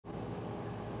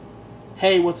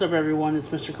Hey, what's up everyone? It's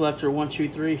Mr. Collector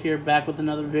 123 here, back with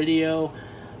another video.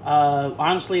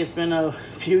 Honestly, it's been a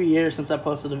few years since I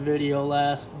posted a video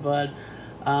last, but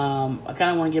I kind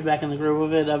of want to get back in the groove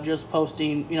of it. I'm just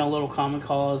posting, little comic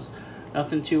hauls,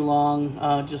 nothing too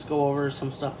long. Just go over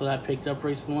some stuff that I picked up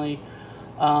recently.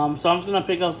 So I'm just gonna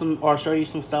pick up show you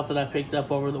some stuff that I picked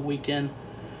up over the weekend.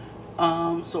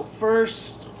 So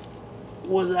first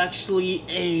was actually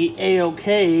a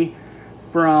A-OK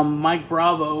from Mike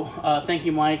Bravo. Thank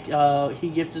you, Mike. He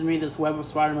gifted me this Web of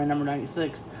Spider-Man number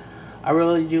 96. I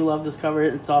really do love this cover.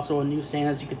 It's also a newsstand,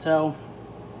 as you can tell.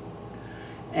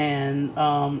 And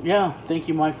yeah, thank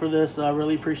you, Mike, for this. I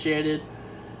really appreciate it.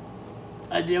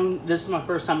 This is my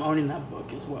first time owning that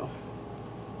book as well.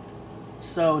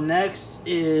 So next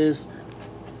is,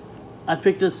 I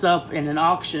picked this up in an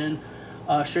auction,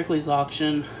 Strictly's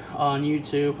auction on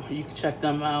YouTube. You can check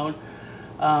them out.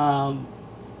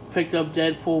 Picked up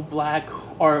Deadpool Black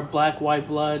White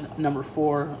Blood number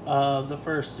 4, the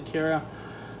first Sakura.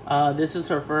 This is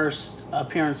her first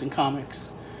appearance in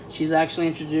comics. She's actually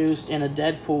introduced in a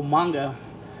Deadpool manga.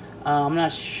 I'm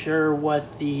not sure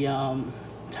what the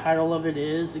title of it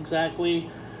is exactly,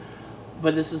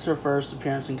 but this is her first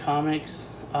appearance in comics.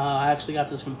 I actually got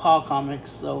this from Paul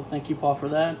Comics, so thank you, Paul, for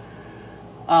that.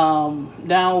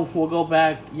 Now we'll go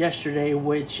back yesterday,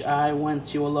 which I went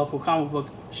to a local comic book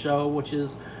show, which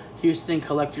is Houston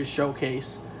Collectors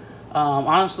Showcase.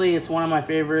 Honestly, it's one of my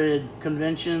favorite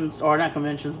conventions, or not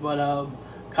conventions, but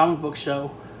comic book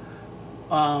show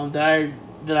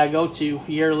that I go to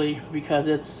yearly, because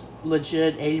it's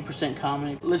legit 80%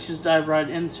 comic. Let's just dive right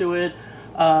into it.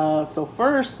 So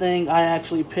first thing I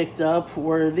actually picked up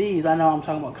were these. I know I'm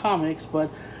talking about comics, but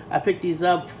I picked these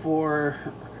up for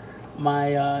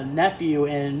my nephew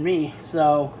and me.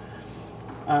 So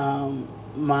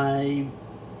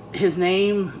his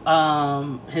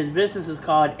business is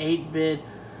called 8-Bit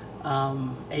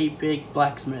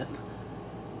Blacksmith.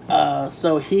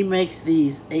 So he makes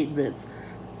these 8-bits,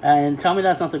 and tell me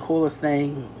that's not the coolest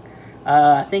thing.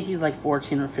 I think he's like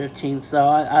 14 or 15, so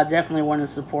I definitely want to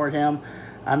support him.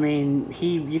 I mean,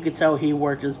 you could tell he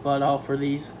worked his butt off for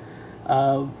these.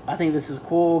 I think this is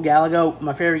cool. Galaga,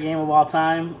 my favorite game of all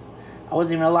time. I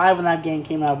wasn't even alive when that game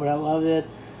came out, but I love it.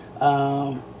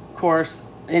 Of course,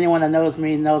 anyone that knows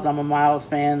me knows I'm a Miles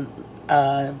fan,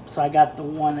 so I got the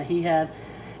one that he had.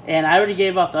 And I already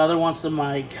gave out the other ones to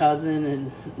my cousin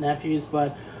and nephews,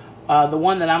 but the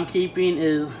one that I'm keeping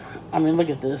is, I mean, look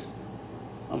at this.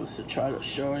 I'm going to try to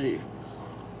show you.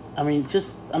 I mean,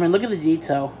 look at the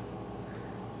detail.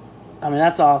 I mean,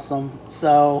 that's awesome.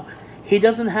 So, he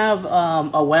doesn't have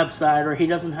a website, or he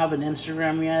doesn't have an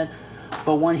Instagram yet,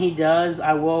 but when he does,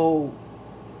 I will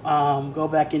go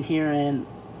back in here and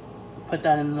put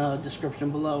that in the description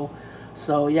below.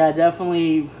 So, yeah,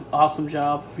 definitely awesome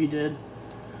job he did.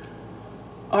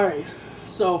 Alright,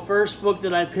 so first book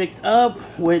that I picked up,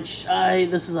 which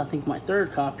this is I think my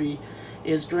third copy,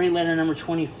 is Green Lantern number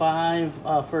 25,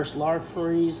 first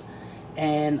Larfleeze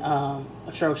and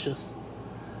Atrocious.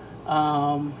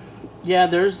 Yeah,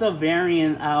 there's a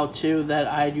variant out too that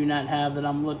I do not have that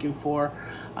I'm looking for.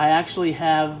 I actually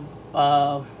have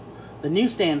the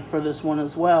newsstand for this one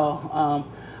as well.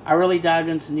 I really dived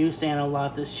into newsstand a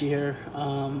lot this year.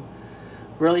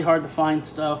 Really hard to find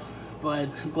stuff, but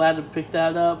glad to pick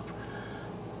that up.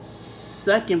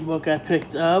 Second book I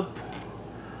picked up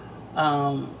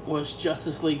was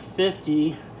Justice League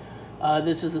 50.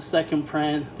 This is the second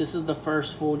print. This is the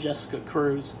first full Jessica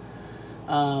Cruz.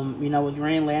 With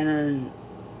Green Lantern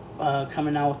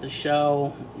coming out with the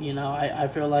show, I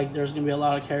feel like there's going to be a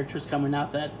lot of characters coming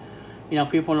out that,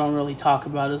 people don't really talk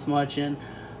about as much. And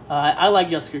I like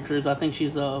Jessica Cruz. I think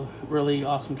she's a really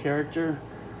awesome character.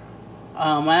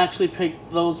 I actually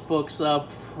picked those books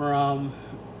up from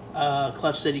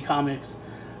Clutch City Comics.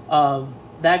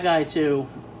 That guy too,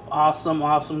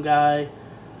 awesome guy.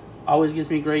 Always gives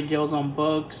me great deals on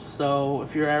books. So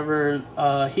if you're ever,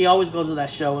 he always goes to that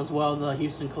show as well, the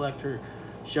Houston Collector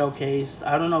Showcase.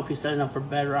 I don't know if he's setting up for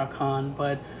Bedrock Con,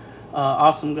 but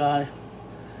awesome guy.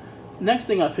 Next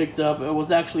thing I picked up, it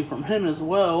was actually from him as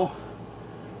well,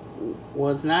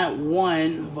 was not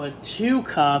one but 2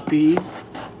 copies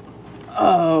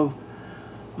of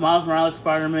Miles Morales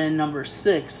Spider-Man number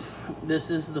 6. This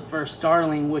is the first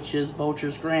Starling, which is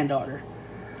Vulture's granddaughter.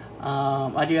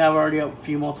 I do have already a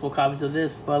few multiple copies of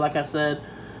this, but like I said,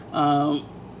 my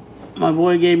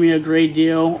boy gave me a great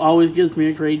deal, always gives me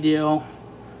a great deal.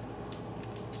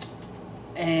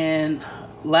 And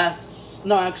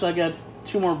actually I got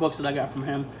 2 more books that I got from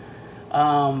him.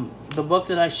 The book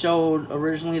that I showed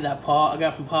originally that I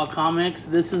got from Paul Comics,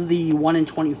 this is the 1 in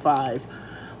 25.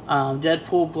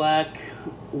 Deadpool Black,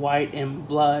 White, and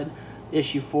Blood,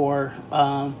 issue 4.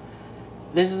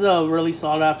 This is a really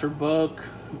sought after book.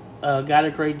 Got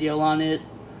a great deal on it.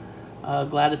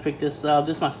 Glad to pick this up.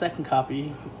 This is my second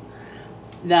copy.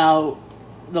 Now,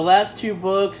 the last 2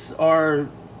 books are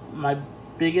my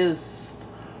biggest,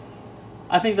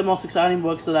 I think the most exciting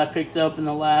books that I picked up in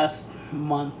the last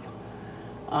month.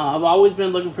 I've always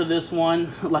been looking for this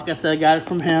one. Like I said, I got it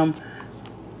from him.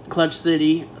 Clutch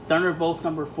City, Thunderbolts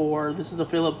number 4. This is the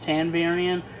Philip Tan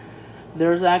variant.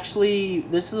 There's actually,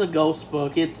 this is a ghost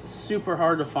book. It's super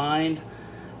hard to find.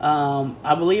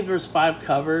 I believe there's 5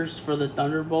 covers for the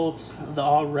Thunderbolts, the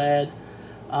all red.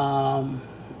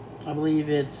 I believe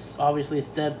it's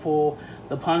Deadpool,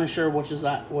 the Punisher,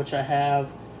 which I have.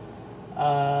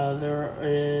 There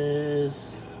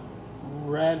is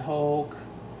Red Hulk.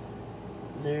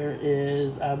 There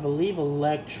is, I believe,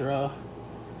 Elektra,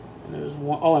 and there's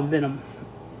one, and Venom.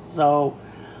 So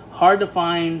hard to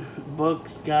find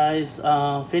books, guys.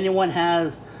 If anyone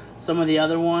has some of the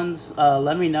other ones,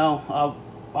 let me know.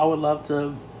 I would love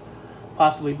to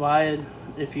possibly buy it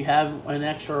if you have an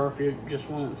extra, or if you're just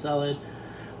willing to sell it.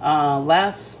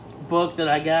 Last book that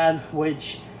I got,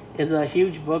 which is a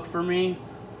huge book for me.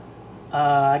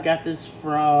 I got this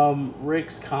from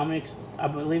Rick's Comics. I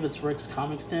believe it's Rick's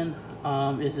Comics Den.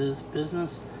 Is his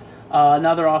business.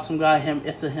 Another awesome guy.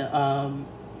 It's a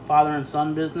father and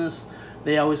son business.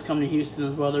 They always come to Houston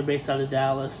as well. They're based out of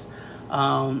Dallas.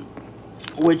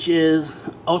 Which is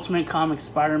Ultimate Comics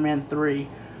Spider-Man 3.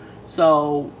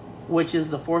 So, which is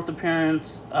the 4th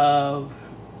appearance of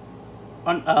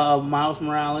Miles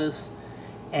Morales,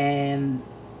 and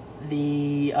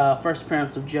the first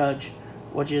appearance of Judge,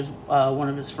 which is one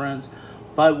of his friends.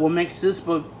 But what makes this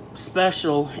book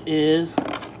special is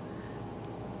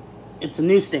it's a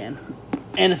newsstand.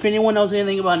 And if anyone knows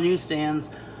anything about newsstands,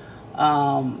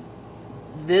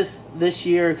 this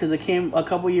year, because it came a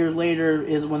couple years later,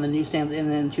 is when the newsstands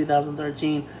ended in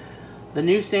 2013. The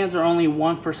newsstands are only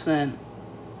 1%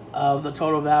 of the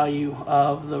total value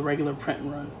of the regular print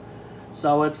run.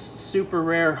 So it's super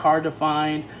rare, hard to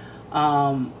find.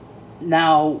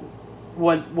 Now,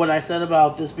 what I said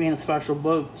about this being a special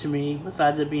book to me,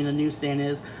 besides it being a newsstand,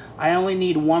 is I only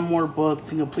need one more book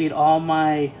to complete all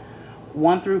my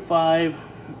 1 through 5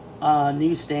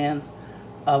 newsstands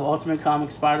of Ultimate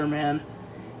Comics Spider-Man,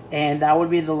 and that would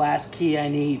be the last key I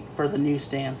need for the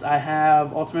newsstands. I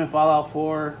have Ultimate Fallout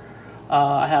 4.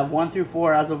 I have 1 through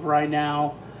 4 as of right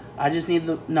now. I just need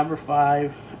the number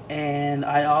 5, and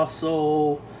I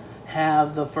also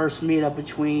have the first meetup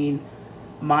between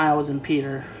Miles and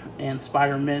Peter and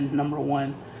Spider-Man number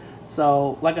 1.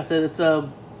 So, like I said, it's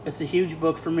a huge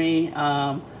book for me.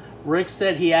 Rick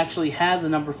said he actually has a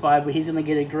number 5, but he's gonna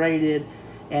get it graded,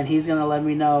 and he's gonna let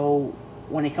me know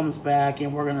when he comes back,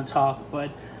 and we're gonna talk.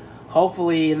 But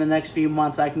hopefully, in the next few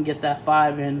months, I can get that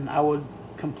 5, and I would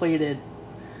complete it.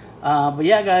 But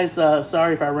yeah, guys,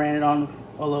 sorry if I ran it on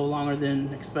a little longer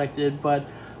than expected, but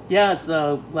yeah, it's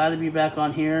glad to be back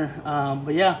on here.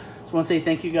 But yeah, just want to say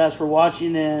thank you guys for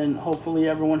watching, and hopefully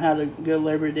everyone had a good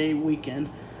Labor Day weekend.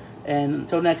 And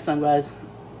until next time, guys,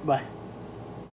 bye.